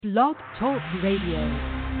Blog Talk Radio.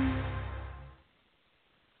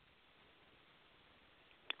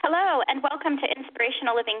 Hello, and welcome to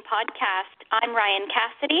Inspirational Living Podcast. I'm Ryan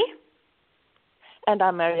Cassidy. And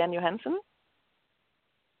I'm Marianne Johansson.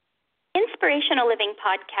 Inspirational Living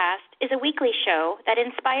Podcast is a weekly show that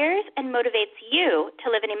inspires and motivates you to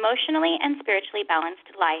live an emotionally and spiritually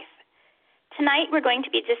balanced life. Tonight, we're going to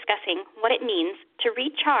be discussing what it means to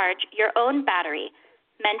recharge your own battery,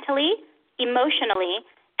 mentally, emotionally,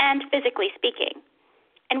 and physically speaking.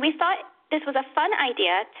 And we thought this was a fun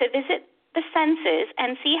idea to visit the senses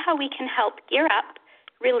and see how we can help gear up,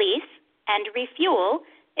 release, and refuel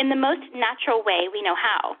in the most natural way we know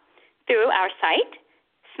how, through our sight,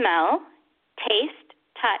 smell, taste,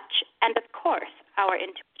 touch, and of course, our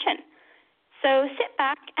intuition. So sit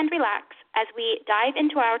back and relax as we dive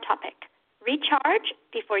into our topic. Recharge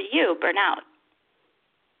before you burn out.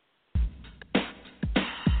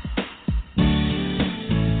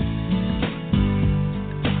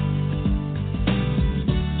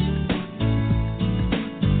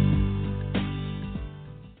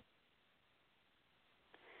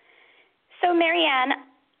 So, Marianne,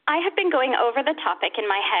 I have been going over the topic in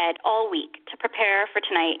my head all week to prepare for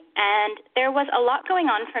tonight, and there was a lot going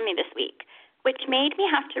on for me this week, which made me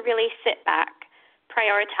have to really sit back,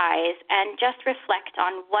 prioritize, and just reflect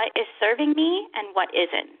on what is serving me and what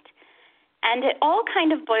isn't. And it all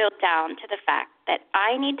kind of boiled down to the fact that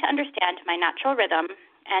I need to understand my natural rhythm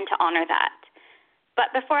and to honor that.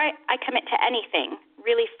 But before I commit to anything,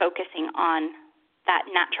 really focusing on that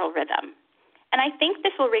natural rhythm. And I think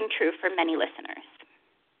this will ring true for many listeners.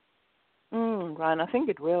 Ryan, I think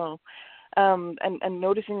it will. And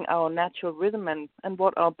noticing our natural rhythm and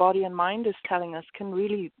what our body and mind is telling us can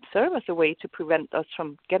really serve as a way to prevent us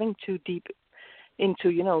from getting too deep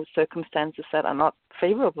into, circumstances that are not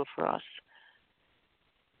favorable for us.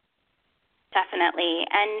 Definitely.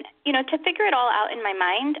 And, to figure it all out in my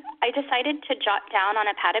mind, I decided to jot down on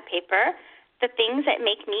a pad of paper the things that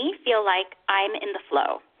make me feel like I'm in the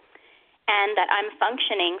flow and that I'm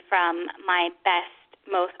functioning from my best,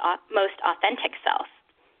 most authentic self.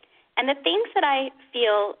 And the things that I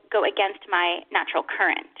feel go against my natural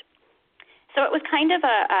current. So it was kind of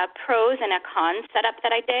a pros and a cons setup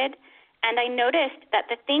that I did, and I noticed that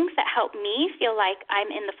the things that help me feel like I'm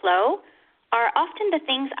in the flow are often the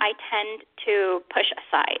things I tend to push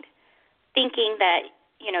aside, thinking that,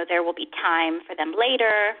 there will be time for them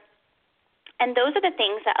later. And those are the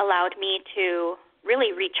things that allowed me to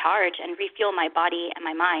really recharge and refuel my body and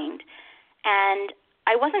my mind. And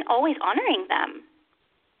I wasn't always honoring them.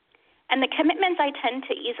 And the commitments I tend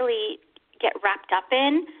to easily get wrapped up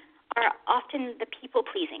in are often the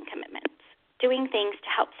people-pleasing commitments, doing things to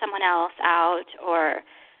help someone else out or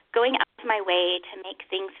going out of my way to make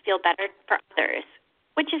things feel better for others,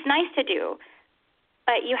 which is nice to do,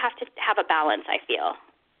 but you have to have a balance, I feel.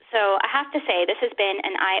 So I have to say this has been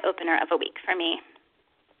an eye-opener of a week for me.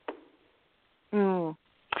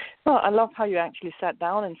 Well, I love how you actually sat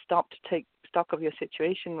down and stopped to take stock of your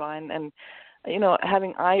situation, Ryan, and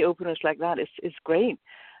having eye-openers like that is great.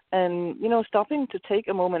 And, stopping to take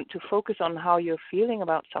a moment to focus on how you're feeling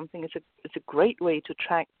about something is a great way to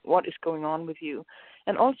track what is going on with you.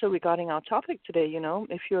 And also regarding our topic today,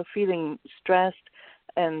 if you're feeling stressed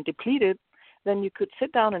and depleted, then you could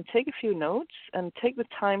sit down and take a few notes and take the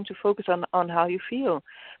time to focus on how you feel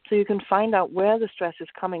so you can find out where the stress is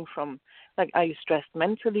coming from. Like, are you stressed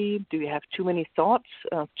mentally? Do you have too many thoughts,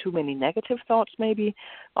 too many negative thoughts maybe?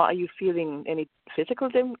 Or are you feeling any physical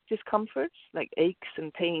discomforts, like aches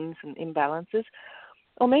and pains and imbalances?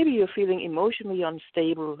 Or maybe you're feeling emotionally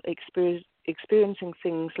unstable, experiencing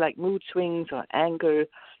things like mood swings or anger,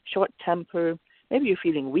 short temper. Maybe you're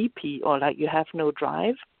feeling weepy or like you have no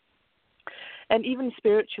drive. And even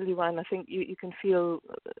spiritually, Ryan, I think you can feel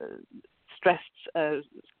stressed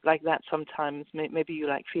like that sometimes. Maybe you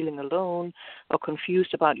like feeling alone or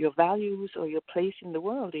confused about your values or your place in the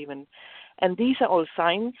world even. And these are all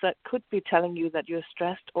signs that could be telling you that you're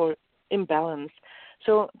stressed or imbalanced.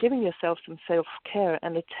 So giving yourself some self-care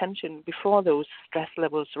and attention before those stress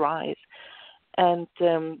levels rise. And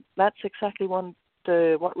that's exactly what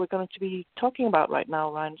we're going to be talking about right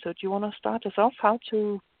now, Ryan. So do you want to start us off how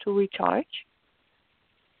to recharge?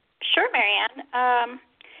 Sure, Marianne.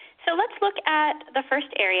 So let's look at the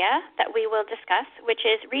first area that we will discuss, which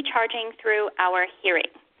is recharging through our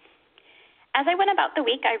hearing. As I went about the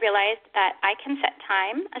week, I realized that I can set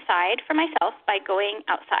time aside for myself by going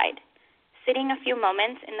outside, sitting a few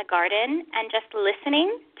moments in the garden and just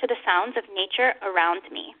listening to the sounds of nature around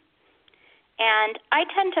me. And I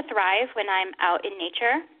tend to thrive when I'm out in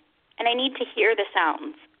nature, and I need to hear the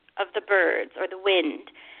sounds of the birds or the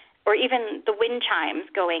wind or even the wind chimes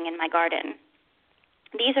going in my garden.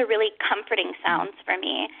 These are really comforting sounds for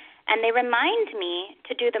me, and they remind me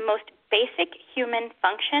to do the most basic human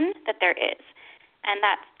function that there is, and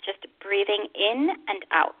that's just breathing in and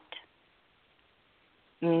out.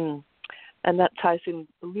 And that ties in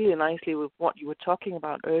really nicely with what you were talking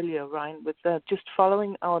about earlier, Ryan, with just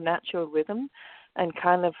following our natural rhythm and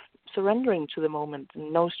kind of surrendering to the moment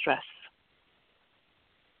and no stress.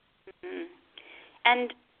 Mm-hmm.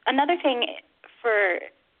 And another thing for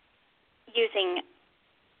using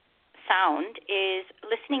sound is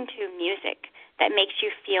listening to music that makes you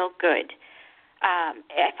feel good.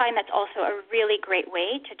 I find that's also a really great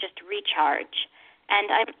way to just recharge. And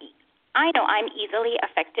I know I'm easily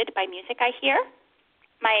affected by music I hear.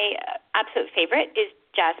 My absolute favorite is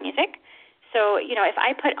jazz music. So, if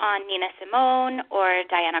I put on Nina Simone or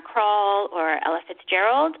Diana Krall or Ella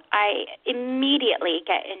Fitzgerald, I immediately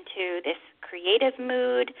get into this creative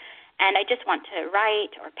mood, and I just want to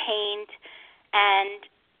write or paint. And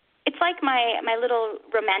it's like my little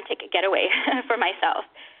romantic getaway for myself.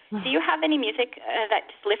 Do you have any music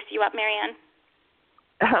that just lifts you up, Marianne?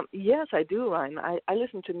 Yes, I do, Ryan. I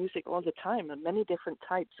listen to music all the time, and many different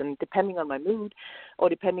types, and depending on my mood or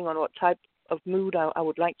depending on what type of mood I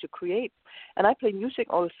would like to create. And I play music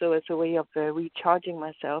also as a way of recharging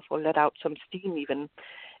myself or let out some steam even.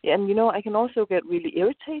 And, I can also get really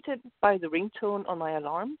irritated by the ringtone on my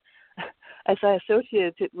alarm as I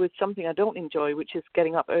associate it with something I don't enjoy, which is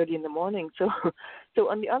getting up early in the morning. So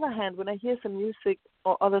on the other hand, when I hear some music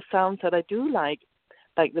or other sounds that I do like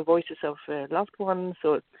the voices of loved ones,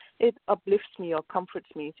 or it uplifts me or comforts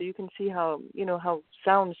me. So you can see how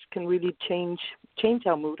sounds can really change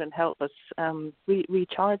our mood and help us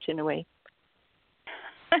recharge in a way.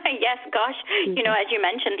 Yes, gosh, as you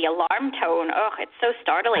mentioned, the alarm tone, it's so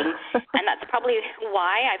startling. And that's probably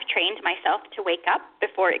why I've trained myself to wake up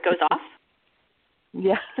before it goes off.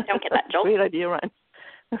 Yeah. Don't get that jolt. Great idea, Ryan.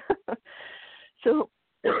 So,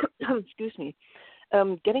 excuse me.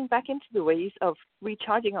 Getting back into the ways of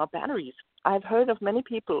recharging our batteries. I've heard of many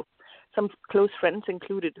people, some close friends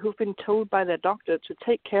included, who've been told by their doctor to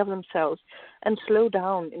take care of themselves and slow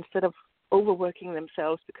down instead of overworking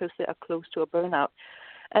themselves because they are close to a burnout.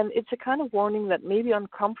 And it's a kind of warning that may be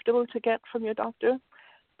uncomfortable to get from your doctor,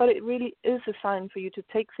 but it really is a sign for you to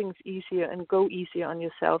take things easier and go easier on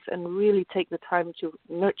yourself and really take the time to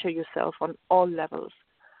nurture yourself on all levels.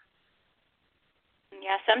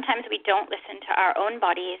 Yeah, sometimes we don't listen to our own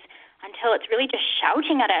bodies until it's really just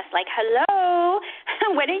shouting at us like, hello,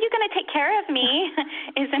 when are you going to take care of me?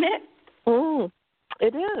 Isn't it?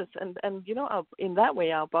 It is. And in that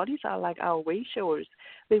way, our bodies are like our way showers.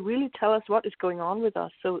 They really tell us what is going on with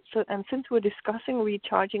us. And since we're discussing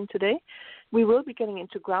recharging today, we will be getting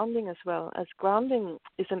into grounding as well, as grounding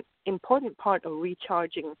is an important part of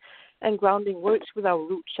recharging. And grounding works with our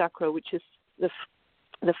root chakra, which is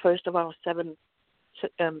the first of our 7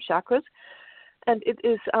 chakras, and it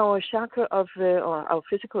is our chakra of or our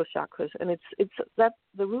physical chakras, and it's that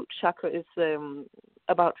the root chakra is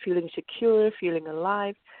about feeling secure, feeling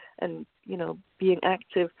alive, and being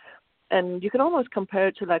active. And you can almost compare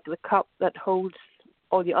it to like the cup that holds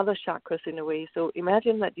all the other chakras in a way. So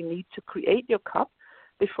imagine that you need to create your cup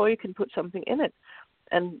before you can put something in it,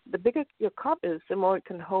 and the bigger your cup is, the more it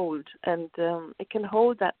can hold, and it can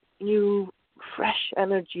hold that new fresh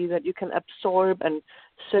energy that you can absorb and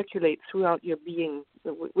circulate throughout your being,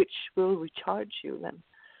 which will recharge you then.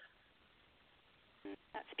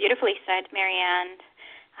 That's beautifully said, Marianne.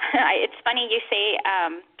 It's funny you say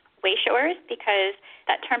way showers, because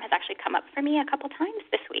that term has actually come up for me a couple times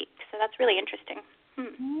this week, so that's really interesting.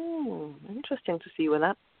 Interesting to see where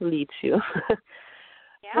that leads you.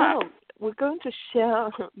 Yeah. Well, we're going to share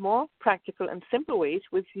more practical and simple ways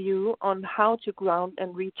with you on how to ground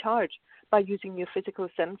and recharge by using your physical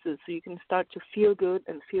senses, so you can start to feel good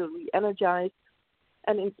and feel re-energized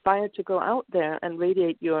and inspired to go out there and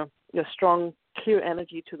radiate your strong, clear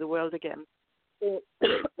energy to the world again.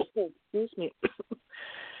 Excuse me.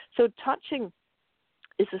 So touching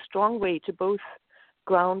is a strong way to both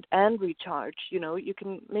ground and recharge. You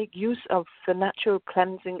can make use of the natural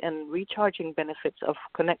cleansing and recharging benefits of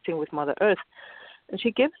connecting with Mother Earth. And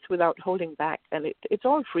she gives without holding back, and it's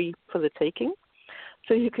all free for the taking.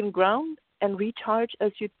 So you can ground and recharge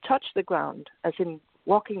as you touch the ground, as in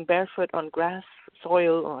walking barefoot on grass,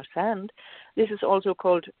 soil, or sand. This is also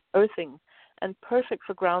called earthing, and perfect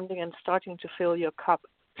for grounding and starting to fill your cup.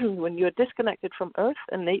 When you're disconnected from earth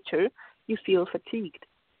and nature, you feel fatigued.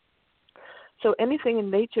 So anything in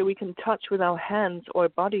nature we can touch with our hands or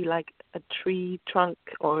body, like a tree trunk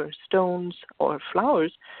or stones or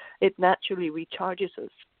flowers, it naturally recharges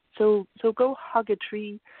us. So go hug a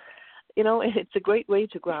tree, You know, it's a great way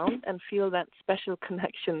to ground and feel that special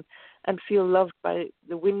connection and feel loved by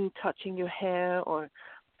the wind touching your hair, or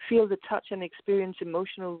feel the touch and experience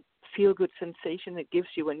emotional feel-good sensation it gives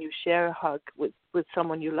you when you share a hug with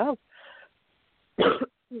someone you love.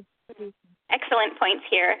 Excellent points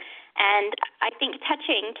here. And I think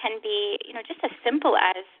touching can be, just as simple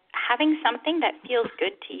as having something that feels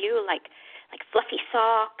good to you, like fluffy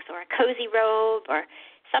socks or a cozy robe, or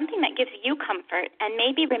something that gives you comfort and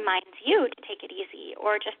maybe reminds you to take it easy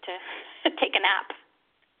or just to take a nap.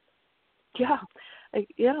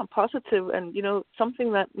 Yeah, positive, and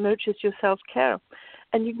something that nurtures your self-care.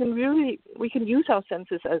 And we can use our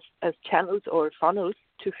senses as channels or funnels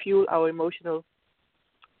to fuel our emotional,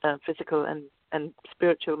 physical, and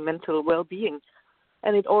spiritual, mental well-being.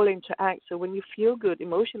 And it all interacts. So when you feel good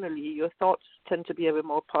emotionally, your thoughts tend to be of a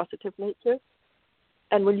more positive nature.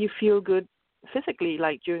 And when you feel good physically,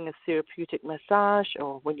 like during a therapeutic massage,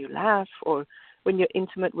 or when you laugh, or when you're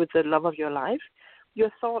intimate with the love of your life, your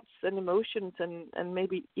thoughts and emotions and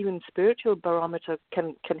maybe even spiritual barometer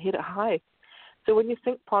can hit a high. So when you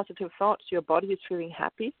think positive thoughts, your body is feeling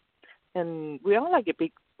happy. And we are like a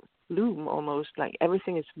big loom almost, like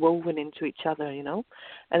everything is woven into each other,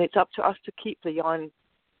 and it's up to us to keep the yarn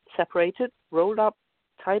separated, rolled up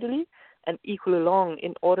tidily, and equal along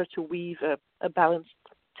in order to weave a balanced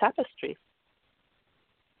tapestry.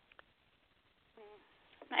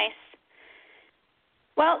 Nice.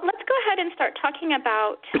 Well, let's go ahead and start talking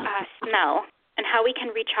about smell and how we can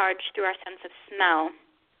recharge through our sense of smell.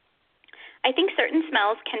 I think certain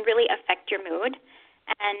smells can really affect your mood,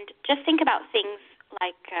 and just think about things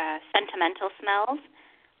like sentimental smells,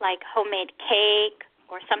 like homemade cake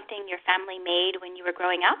or something your family made when you were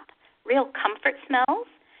growing up, real comfort smells.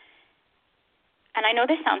 And I know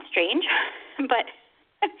this sounds strange, but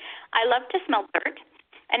I love to smell dirt,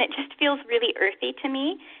 and it just feels really earthy to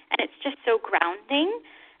me, and it's just so grounding.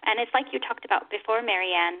 And it's like you talked about before,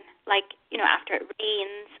 Marianne, like, after it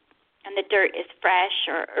rains and the dirt is fresh,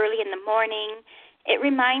 or early in the morning, it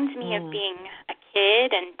reminds me of being a kid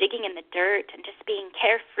and digging in the dirt and just being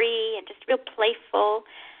carefree and just real playful.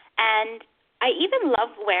 And I even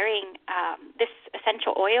love wearing this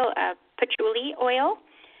essential oil, patchouli oil,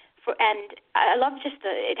 and I love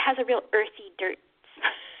it has a real earthy dirty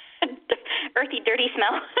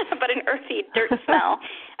smell, but an earthy dirt smell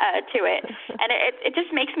to it. And it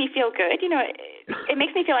just makes me feel good. It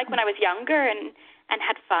makes me feel like when I was younger and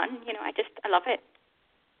had fun. I love it.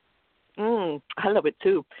 I love it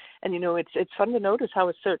too. And it's fun to notice how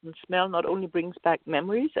a certain smell not only brings back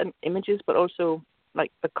memories and images, but also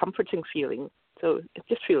like a comforting feeling. So it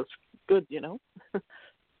just feels good,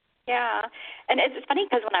 Yeah, and it's funny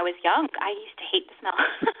because when I was young, I used to hate the smell.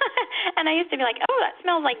 And I used to be like, oh, that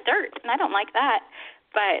smells like dirt, and I don't like that.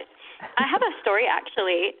 But I have a story,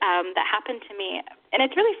 actually, that happened to me. And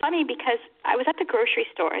it's really funny because I was at the grocery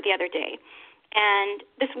store the other day, and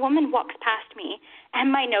this woman walks past me, and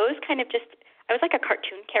my nose kind of I was like a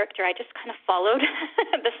cartoon character. I just kind of followed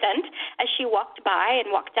the scent as she walked by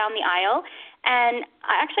and walked down the aisle. And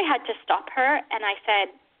I actually had to stop her, and I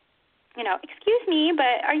said, excuse me,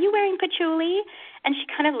 but are you wearing patchouli? And she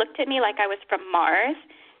kind of looked at me like I was from Mars,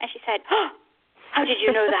 and she said, oh, how did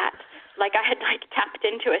you know that? Like I had tapped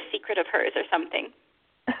into a secret of hers or something.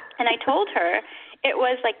 And I told her it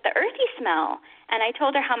was like the earthy smell, and I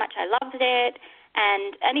told her how much I loved it.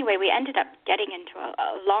 And anyway, we ended up getting into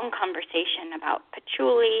a long conversation about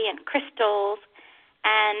patchouli and crystals,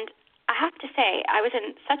 and I have to say, I was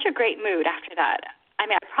in such a great mood after that.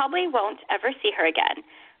 I mean, I probably won't ever see her again,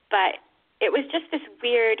 but it was just this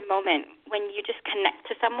weird moment when you just connect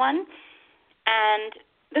to someone, and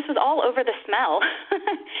this was all over the smell.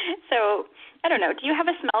 So, I don't know, do you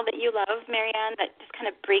have a smell that you love, Marianne, that just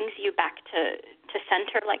kind of brings you back to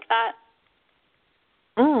center like that?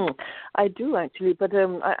 I do actually, but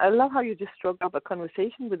I love how you just struck up a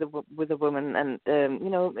conversation with a woman, and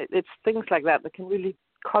it's things like that can really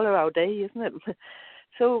color our day, isn't it?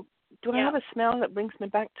 So, do I have a smell that brings me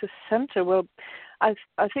back to center? Well, I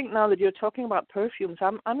think now that you're talking about perfumes,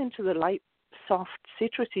 I'm into the light, soft,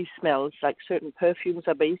 citrusy smells. Like certain perfumes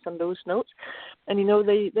are based on those notes, and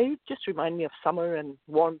they just remind me of summer and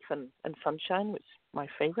warmth and sunshine, which is my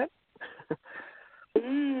favorite.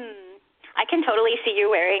 I can totally see you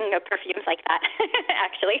wearing perfumes like that,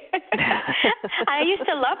 actually. I used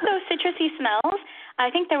to love those citrusy smells. I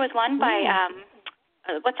think there was one by,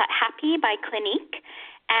 what's that, Happy by Clinique.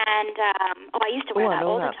 And, I used to wear that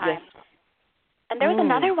all the time. Yes. And there was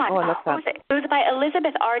another one. What was it? It was by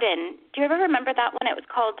Elizabeth Arden. Do you ever remember that one? It was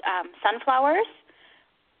called Sunflowers.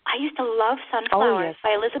 I used to love Sunflowers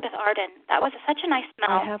by Elizabeth Arden. That was such a nice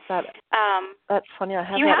smell. I have that. That's funny. I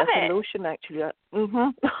have you that have as it? a lotion, actually. Mm-hmm.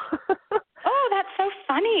 Oh, that's so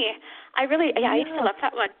funny. I used to love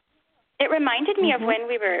that one. It reminded me of when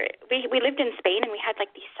we lived in Spain and we had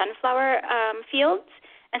like these sunflower fields,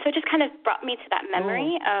 and so it just kind of brought me to that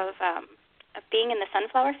memory of being in the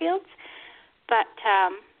sunflower fields. But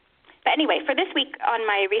anyway, for this week on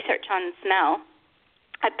my research on smell,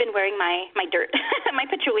 I've been wearing my dirt, my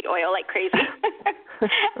patchouli oil like crazy.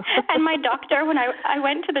 And my doctor, when I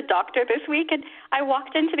went to the doctor this week, and I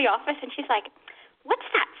walked into the office, and she's like, "What's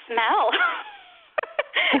that smell?"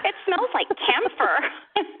 It smells like camphor.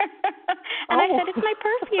 And I said, "It's my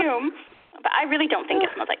perfume." But I really don't think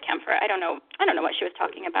it smells like camphor. I don't know what she was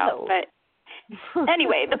talking about. But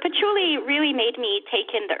anyway, the patchouli really made me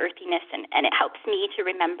take in the earthiness, and it helps me to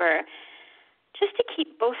remember just to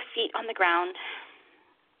keep both feet on the ground.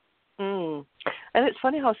 And it's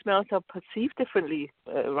funny how smells are perceived differently,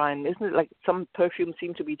 Ryan, isn't it? Like some perfumes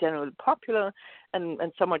seem to be generally popular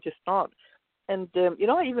and some are just not. And,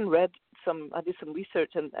 I even I did some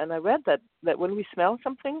research and I read that when we smell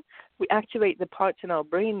something, we activate the parts in our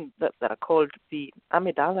brain that are called the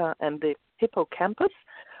amygdala and the hippocampus,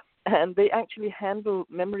 and they actually handle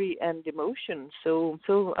memory and emotion. So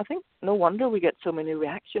I think no wonder we get so many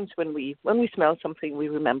reactions when we smell something, we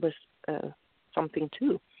remember something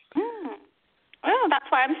too. Oh, that's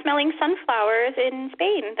why I'm smelling sunflowers in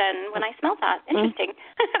Spain then when I smell that. Interesting.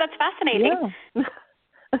 That's fascinating. Yeah.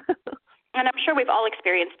 And I'm sure we've all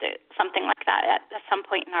experienced something like that at some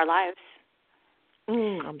point in our lives.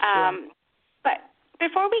 I'm sure. But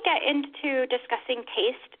before we get into discussing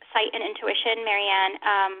taste, sight, and intuition, Marianne,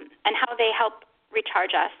 and how they help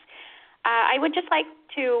recharge us, we would just like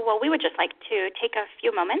to take a few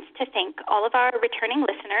moments to thank all of our returning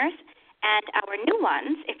listeners and our new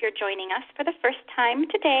ones. If you're joining us for the first time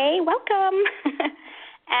today, welcome.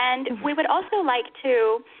 And we would also like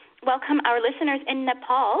to welcome our listeners in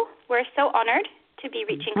Nepal. We're so honored to be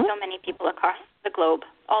reaching so many people across the globe,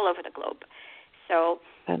 all over the globe. So,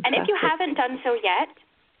 fantastic. And if you haven't done so yet,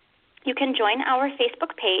 you can join our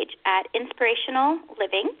Facebook page at Inspirational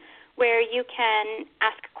Living, where you can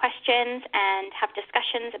ask questions and have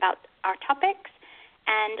discussions about our topics.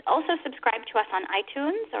 And also subscribe to us on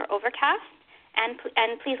iTunes or Overcast, and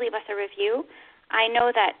please leave us a review. I know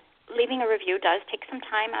that leaving a review does take some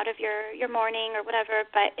time out of your morning or whatever,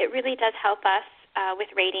 but it really does help us with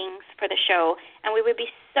ratings for the show, and we would be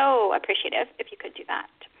so appreciative if you could do that.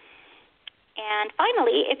 And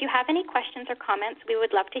finally, if you have any questions or comments, we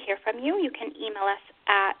would love to hear from you. You can email us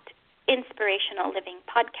at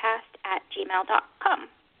inspirationallivingpodcast@gmail.com.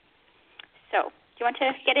 So, do you want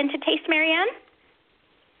to get into taste, Marianne?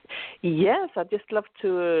 Yes, I'd just love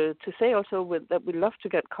to say also that we love to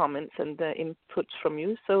get comments and inputs from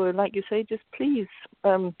you. So, like you say, just please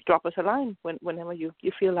drop us a line whenever you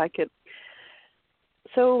feel like it.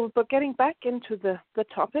 So, but getting back into the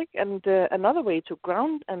topic, and another way to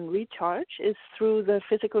ground and recharge is through the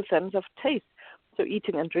physical sense of taste, so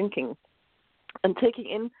eating and drinking. And taking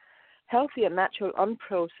in healthy and natural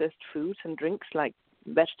unprocessed foods and drinks like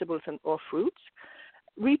vegetables or fruits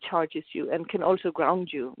recharges you and can also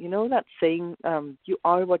ground you. You know that saying, you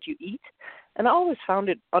are what you eat? And I always found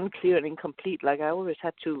it unclear and incomplete. Like I always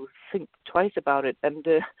had to think twice about it. And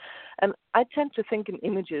I tend to think in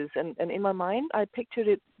images. And in my mind, I pictured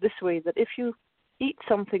it this way, that if you eat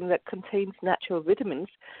something that contains natural vitamins,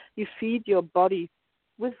 you feed your body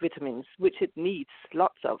with vitamins, which it needs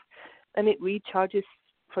lots of. And it recharges,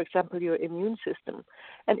 for example, your immune system.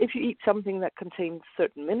 And if you eat something that contains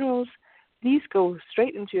certain minerals, these go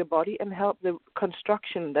straight into your body and help the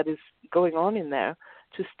construction that is going on in there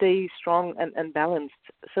to stay strong and balanced.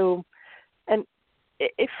 So, and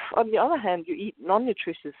if, on the other hand, you eat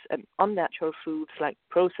non-nutritious and unnatural foods like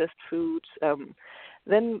processed foods,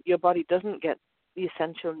 then your body doesn't get the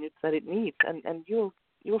essential nutrients that it needs, and you'll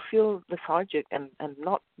feel lethargic and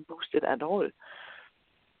not boosted at all.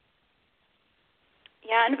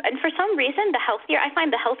 Yeah, and for some reason, I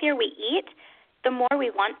find the healthier we eat, the more we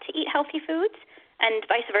want to eat healthy foods, and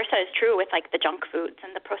vice versa is true with like the junk foods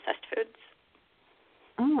and the processed foods.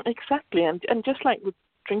 Exactly, and just like with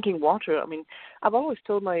drinking water, I mean, I've always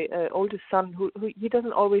told my oldest son, who he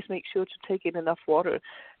doesn't always make sure to take in enough water,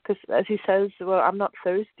 because as he says, well, I'm not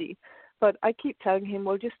thirsty, but I keep telling him,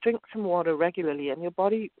 well, just drink some water regularly, and your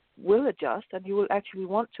body will adjust, and you will actually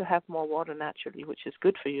want to have more water naturally, which is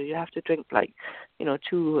good for you. You have to drink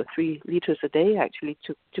 2 or 3 liters a day actually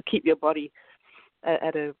to keep your body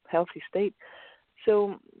at a healthy state.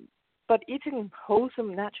 So, but eating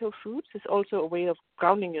wholesome natural foods is also a way of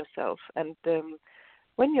grounding yourself. And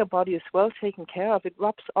when your body is well taken care of, it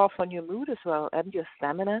rubs off on your mood as well and your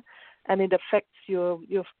stamina, and it affects your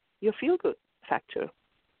feel-good factor.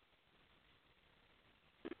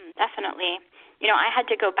 Definitely. I had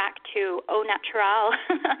to go back to au natural.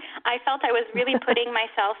 I felt I was really putting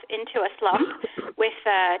myself into a slump with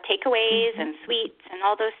takeaways and sweets and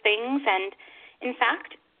all those things. And in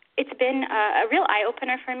fact, it's been a real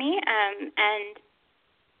eye-opener for me, and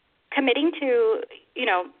committing to,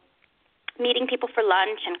 meeting people for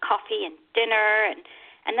lunch and coffee and dinner,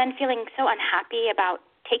 and then feeling so unhappy about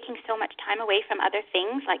taking so much time away from other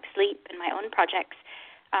things like sleep and my own projects.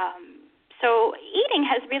 So eating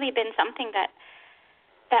has really been something that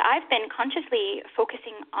I've been consciously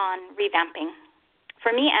focusing on revamping for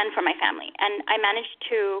me and for my family. And I managed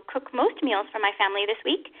to cook most meals for my family this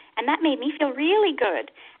week, and that made me feel really good.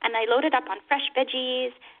 And I loaded up on fresh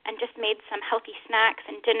veggies and just made some healthy snacks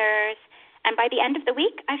and dinners. And by the end of the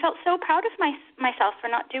week, I felt so proud of myself for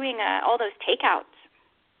not doing all those takeouts.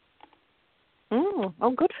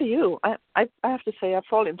 Oh, good for you. I have to say I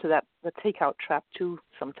fall into the takeout trap too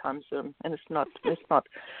sometimes, and it's not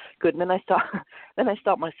good. And then I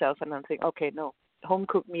stop myself and I think, okay, no, home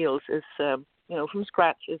cooked meals is from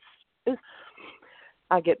scratch is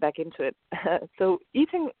I get back into it. So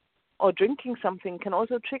eating or drinking something can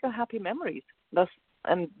also trigger happy memories,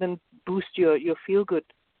 and then boost your feel good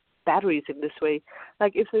batteries in this way.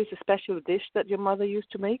 Like if there's a special dish that your mother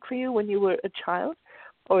used to make for you when you were a child,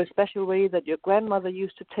 or a special way that your grandmother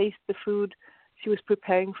used to taste the food she was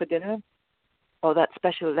preparing for dinner, or that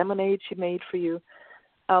special lemonade she made for you.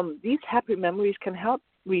 These happy memories can help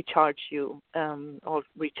recharge you, or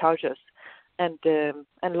recharge us,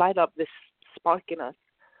 and light up this spark in us.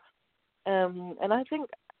 And I think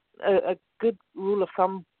a good rule of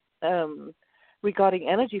thumb regarding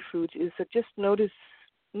energy foods is to just notice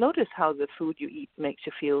how the food you eat makes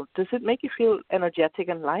you feel. Does it make you feel energetic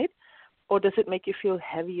and light? Or does it make you feel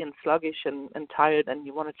heavy and sluggish and tired and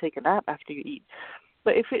you want to take a nap after you eat?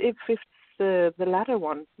 But if it's the latter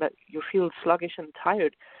one, that you feel sluggish and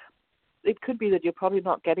tired, it could be that you're probably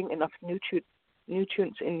not getting enough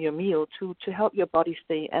nutrients in your meal to help your body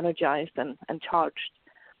stay energized and charged.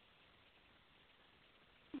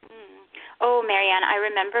 Oh, Marianne, I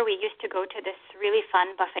remember we used to go to this really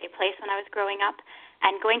fun buffet place when I was growing up,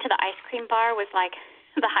 and going to the ice cream bar was like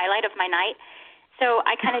the highlight of my night. So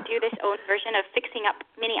I kind of do this own version of fixing up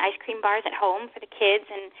mini ice cream bars at home for the kids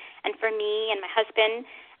and for me and my husband.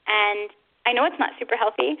 And I know it's not super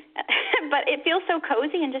healthy, but it feels so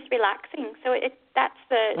cozy and just relaxing. So that's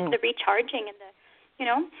the recharging and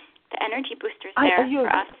the energy boosters there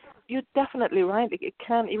for us. You're definitely right. It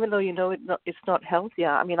can, even though it's not healthy.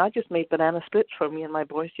 I mean, I just made banana splits for me and my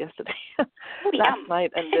boys yesterday, last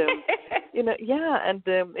night, and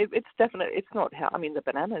it's definitely, it's not. I mean, the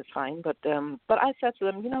banana is fine, but I said to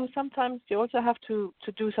them, sometimes you also have to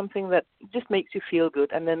do something that just makes you feel good,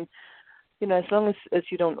 and then, as long as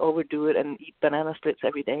you don't overdo it and eat banana splits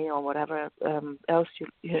every day or whatever else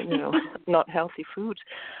not healthy foods,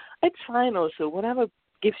 it's fine. Also, whatever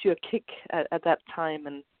gives you a kick at that time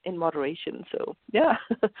and in moderation. So, yeah.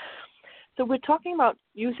 So we're talking about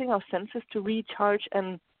using our senses to recharge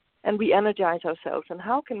and re-energize ourselves. And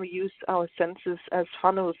how can we use our senses as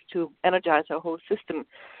funnels to energize our whole system?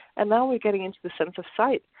 And now we're getting into the sense of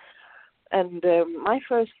sight. And my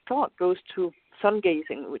first thought goes to sun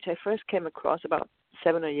gazing, which I first came across about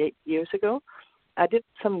 7 or 8 years ago. I did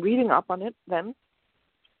some reading up on it then.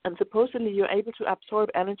 And supposedly you're able to absorb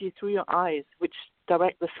energy through your eyes, which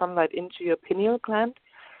direct the sunlight into your pineal gland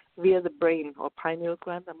via the brain, or pineal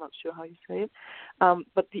gland, I'm not sure how you say it.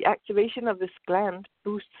 But the activation of this gland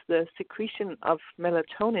boosts the secretion of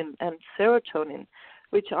melatonin and serotonin,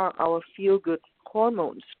 which are our feel-good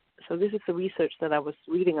hormones. So this is the research that I was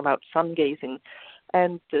reading about sun gazing.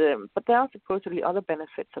 And but there are supposedly other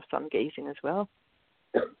benefits of sun gazing as well.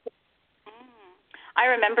 I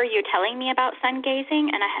remember you telling me about sun gazing,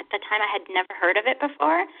 and at the time I had never heard of it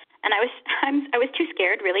before, and I was too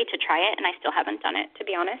scared really to try it, and I still haven't done it, to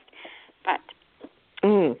be honest. But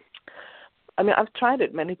I mean, I've tried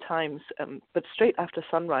it many times, but straight after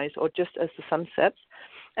sunrise or just as the sun sets,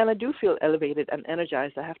 and I do feel elevated and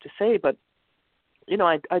energized, I have to say. But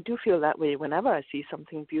I do feel that way whenever I see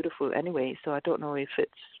something beautiful anyway. So I don't know if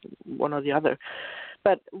it's one or the other.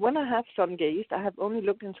 But when I have sun gazed, I have only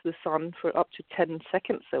looked into the sun for up to 10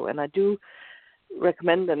 seconds. So, and I do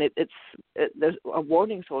recommend, and there's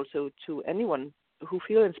warnings also to anyone who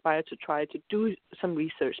feel inspired to try to do some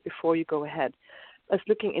research before you go ahead. As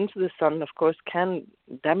looking into the sun, of course, can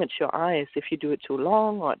damage your eyes if you do it too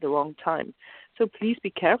long or at the wrong time. So please be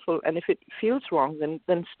careful. And if it feels wrong,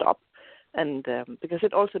 then stop. And because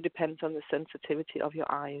it also depends on the sensitivity of your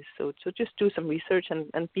eyes. So just do some research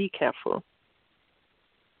and be careful.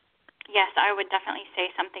 Yes, I would definitely say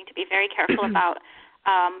something to be very careful about.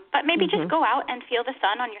 But maybe just go out and feel the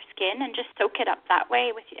sun on your skin and just soak it up that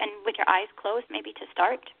way with your eyes closed, maybe to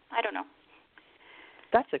start. I don't know.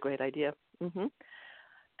 That's a great idea.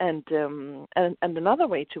 And another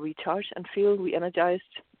way to recharge and feel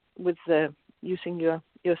re-energized with using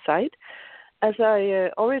your sight, as I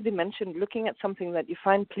already mentioned, looking at something that you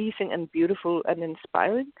find pleasing and beautiful and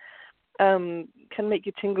inspiring can make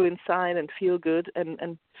you tingle inside and feel good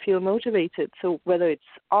and feel motivated. So whether it's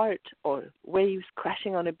art or waves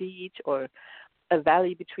crashing on a beach or a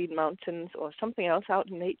valley between mountains or something else out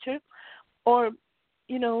in nature, or,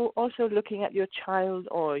 also looking at your child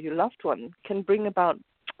or your loved one can bring about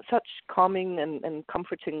such calming and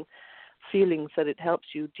comforting feelings that it helps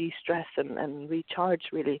you de-stress and recharge,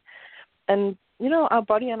 really. And, our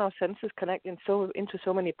body and our senses connect into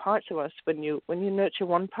so many parts of us. When you nurture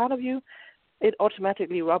one part of you, it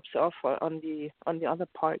automatically rubs off on the other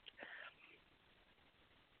part.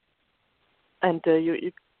 And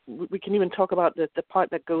we can even talk about the part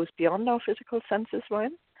that goes beyond our physical senses,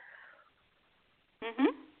 Ryan.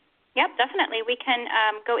 Yep, definitely. We can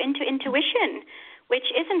go into intuition, which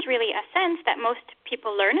isn't really a sense that most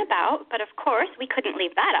people learn about, but of course we couldn't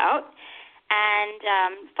leave that out.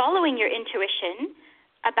 And following your intuition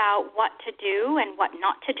about what to do and what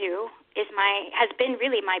not to do has been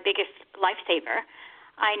really my biggest lifesaver.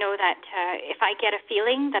 I know that if I get a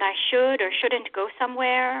feeling that I should or shouldn't go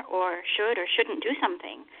somewhere or should or shouldn't do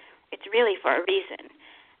something, it's really for a reason.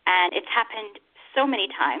 And it's happened so many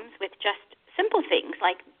times with just simple things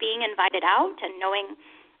like being invited out and knowing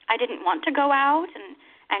I didn't want to go out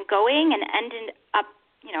and going and ended up,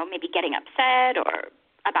 maybe getting upset or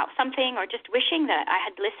about something, or just wishing that I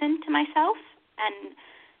had listened to myself and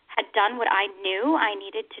had done what I knew I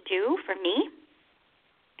needed to do for me.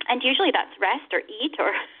 And usually that's rest or eat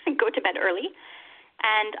or go to bed early.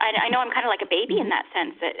 And I know I'm kind of like a baby in that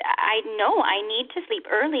sense, that I know I need to sleep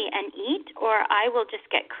early and eat, or I will just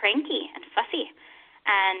get cranky and fussy.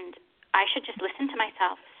 And I should just listen to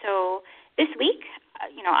myself. So this week,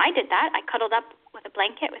 I did that. I cuddled up with a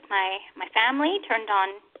blanket with my family, turned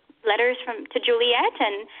on letters to Juliet,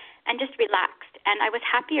 and just relaxed. And I was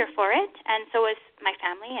happier for it, and so was my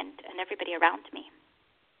family and everybody around me.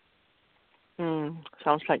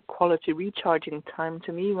 Sounds like quality recharging time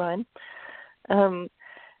to me, Ryan. And,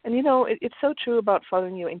 it's so true about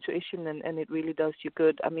following your intuition, and it really does you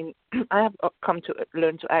good. I mean, I have come to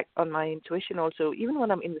learn to act on my intuition also, even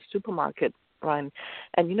when I'm in the supermarket, Ryan.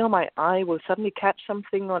 And, my eye will suddenly catch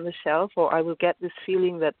something on the shelf, or I will get this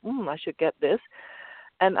feeling that, I should get this.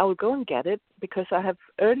 And I will go and get it because I have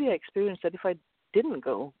earlier experienced that if I didn't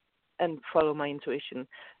go and follow my intuition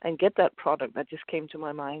and get that product that just came to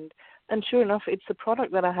my mind, and sure enough, it's a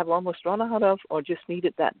product that I have almost run out of or just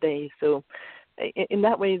needed that day. So in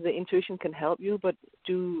that way, the intuition can help you, but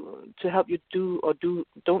to help you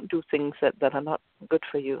don't do things that are not good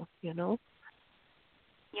for you, Yes.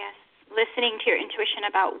 Listening to your intuition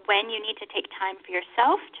about when you need to take time for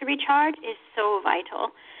yourself to recharge is so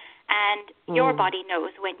vital. And your body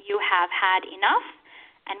knows when you have had enough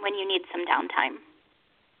and when you need some downtime.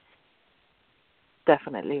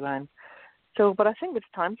 Definitely, Ryan. So, but I think it's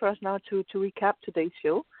time for us now to recap today's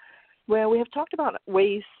show, where we have talked about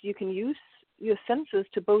ways you can use your senses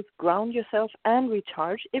to both ground yourself and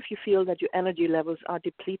recharge if you feel that your energy levels are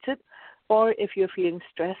depleted, or if you're feeling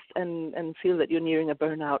stressed and feel that you're nearing a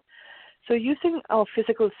burnout. So using our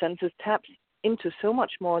physical senses taps into so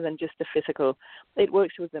much more than just the physical. It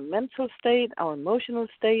works with the mental state, our emotional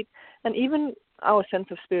state, and even our sense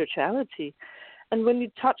of spirituality. And when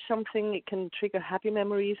you touch something, it can trigger happy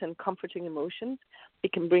memories and comforting emotions.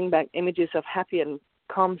 It can bring back images of happy and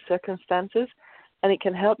calm circumstances, and it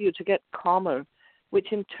can help you to get calmer,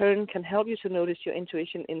 which in turn can help you to notice your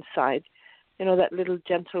intuition inside, that little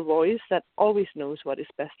gentle voice that always knows what is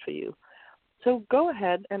best for you. So go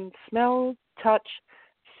ahead and smell, touch,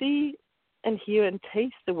 see, and hear and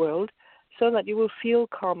taste the world so that you will feel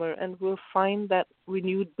calmer and will find that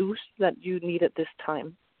renewed boost that you need at this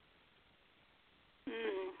time.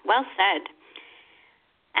 Well said.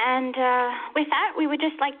 And with that, we would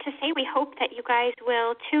just like to say we hope that you guys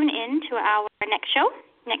will tune in to our next show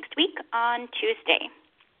next week on Tuesday.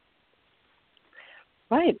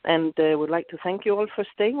 Right, and would like to thank you all for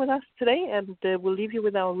staying with us today, and we'll leave you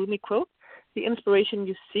with our Rumi quote: the inspiration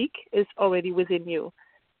you seek is already within you.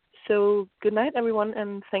 So good night, everyone,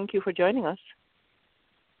 and thank you for joining us.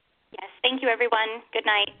 Yes, thank you, everyone. Good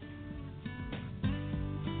night.